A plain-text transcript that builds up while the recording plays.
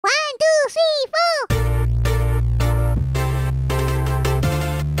3, 4.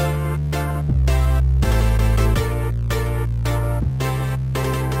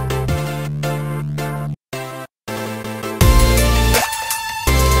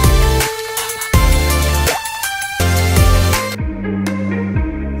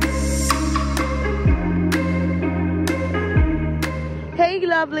 Hey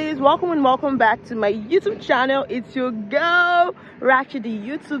lovelies, welcome and welcome back to my YouTube channel. It's your girl Ratchet, the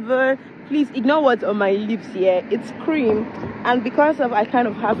YouTuber. Please ignore what's on my lips here. It's cream, and because of I kind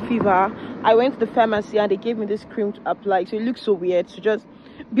of have fever, I went to the pharmacy and they gave me this cream to apply, so it looks so weird, so just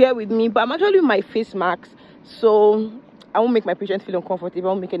bear with me. But I'm actually with my face mask, so I won't make my patient feel uncomfortable. I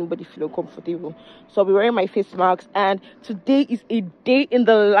won't make anybody feel uncomfortable. So I'll be wearing my face mask, and today is a day in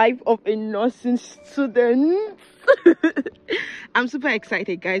the life of a nursing student. I'm super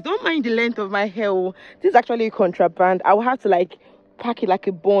excited, guys. Don't mind the length of my hair. This is actually a contraband. I will have to like pack it like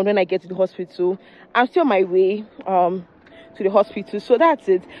a bond when I get to the hospital. I'm still on my way to the hospital, so that's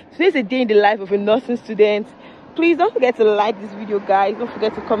it. Today's a day in the life of a nursing student. Please don't forget to like this video, guys. Don't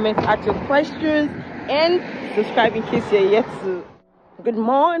forget to comment, ask your questions, and subscribe in case you're yet to. Good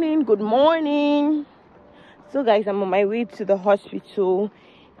morning, good morning. So guys, I'm on my way to the hospital,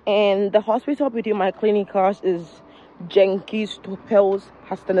 and the hospital between my clinicals is Jenkins Topels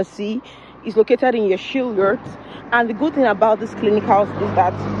Hastanasi. It's located in Yeshilurt, and the good thing about this clinicals is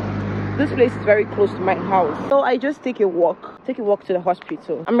that this place is very close to my house, so I just take a walk to the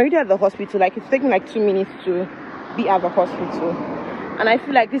hospital. I'm already at the hospital. Like, it's taking like 2 minutes to be at the hospital, and I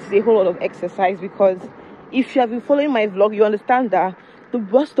feel like this is a whole lot of exercise, because if you have been following my vlog, you understand that the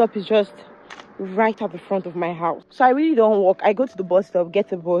bus stop is just right at the front of my house. So I really don't walk. I go to the bus stop,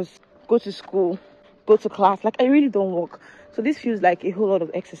 get a bus, go to school, go to class. Like, I really don't walk. So this feels like a whole lot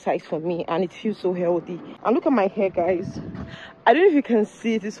of exercise for me, and it feels so healthy. And look at my hair, guys. I don't know if you can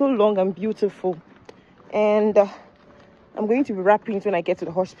see it. It's so long and beautiful, and I'm going to be wrapping it when I get to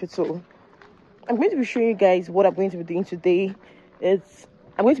the hospital. I'm going to be showing you guys what I'm going to be doing today. I'm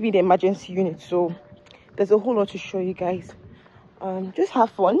going to be in the emergency unit, so there's a whole lot to show you guys. Just have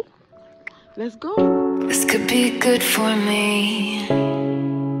fun. Let's go. This could be good for me.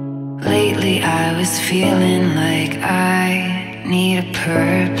 Lately I was feeling like I need a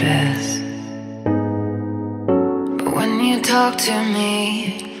purpose, but when you talk to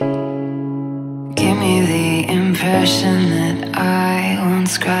me, give me the impression that I won't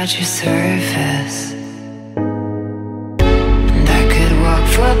scratch your surface. And I could walk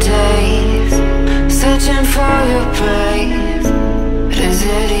for days searching for your praise, but is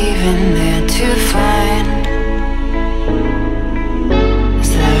it even there to find?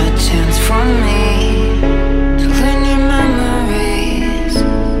 Chance for me to learn your memories.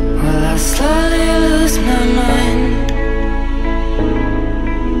 Will I slowly lose my mind?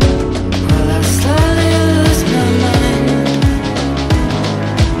 Will I slowly lose my mind?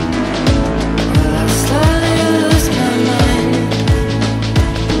 Will I slowly lose my mind?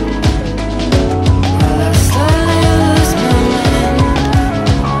 Will I slowly lose my mind?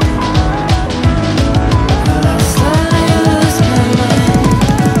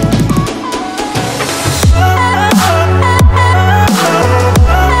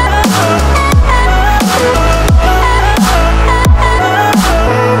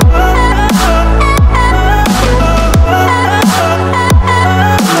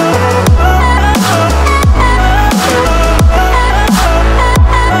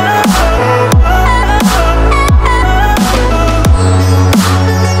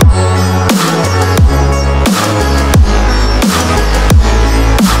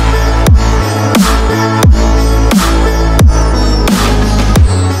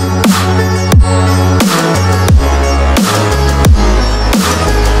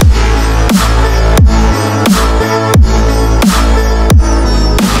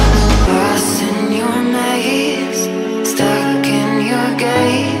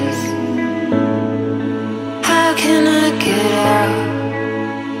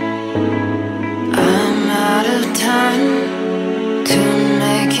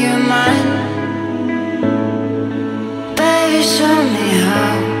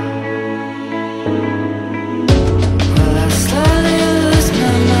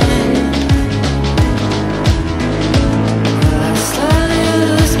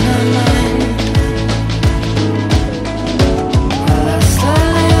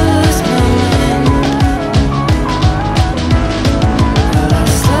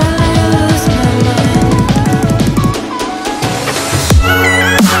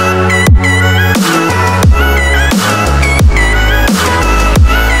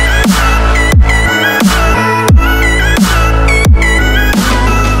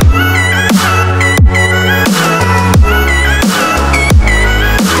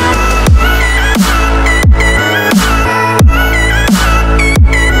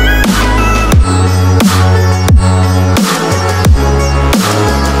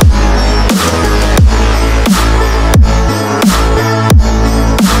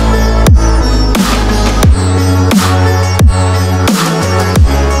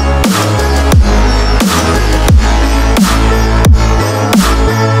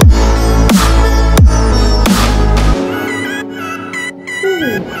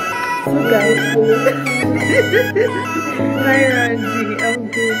 Hi Randy, I'm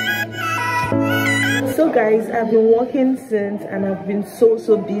good. So guys, I've been working since and I've been so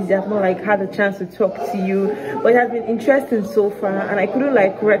busy. I've not like had a chance to talk to you, but it has been interesting so far, and I couldn't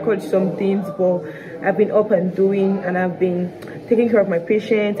like record some things, but I've been up and doing, and I've been taking care of my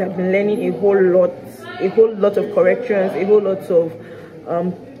patients. I've been learning a whole lot of corrections, a whole lot of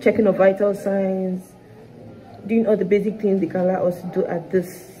checking of vital signs, doing all the basic things they can allow us to do at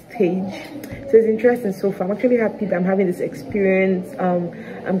this stage. So it's interesting so far. I'm actually happy that I'm having this experience.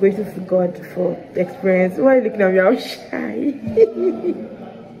 I'm grateful to God for the experience. Why are you looking at me? I'm shy.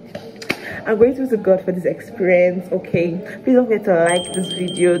 I'm grateful to God for this experience. Okay, please don't forget to like this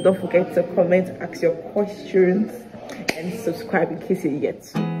video, don't forget to comment, ask your questions, and subscribe in case you're yet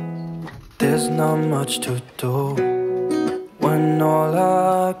to. There's not much to do when all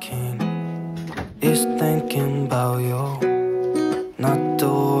I can is thinking about you. Not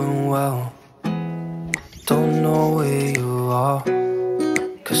doing well, don't know where you are,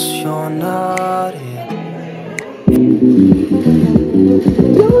 'cause you're not here.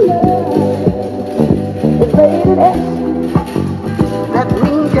 That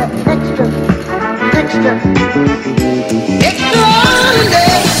means you're extra extraordinary.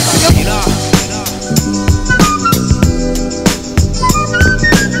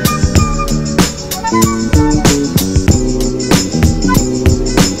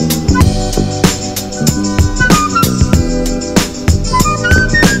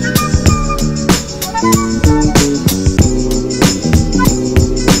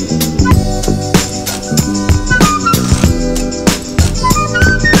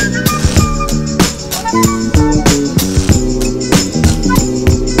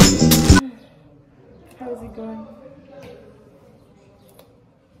 How's it going?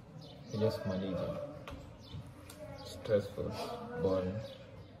 Just managing. Stressful, boring.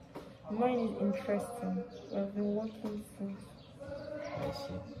 Mine is interesting. I've been working since. I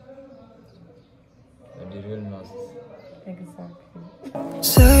see. But the real nurse. Exactly.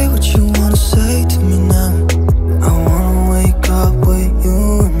 Say what you wanna say to me now. I wanna wake up with you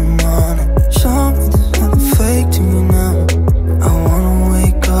in the morning. Show me there's nothing fake to me now. I wanna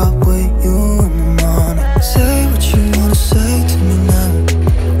wake up with you in the morning. Say what you wanna say to me now.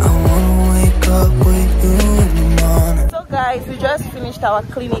 I wanna wake up with you in the morning. So guys, we just finished our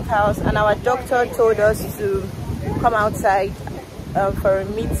clinic house and our doctor told us to come outside for a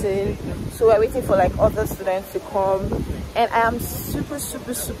meeting. So we're waiting for like other students to come, and I am super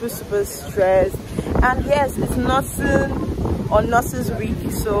stressed. And yes, it's nursing or nurses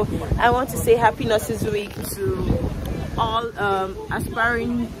week, so I want to say happy nurses week to all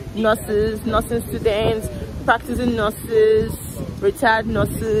aspiring nurses, nursing students, practicing nurses, retired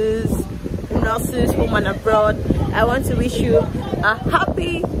nurses, nurses home and abroad. I want to wish you a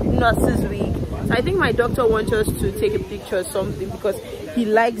happy nurses week. So I think my doctor wants us to take a picture or something because he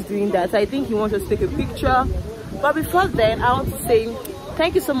likes doing that. So I think he wants us to take a picture. But before then, I want to say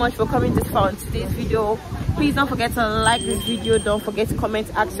thank you so much for coming this far on today's video. Please don't forget to like this video, don't forget to comment,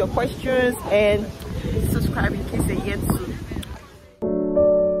 ask your questions, and subscribe in case you're yet to.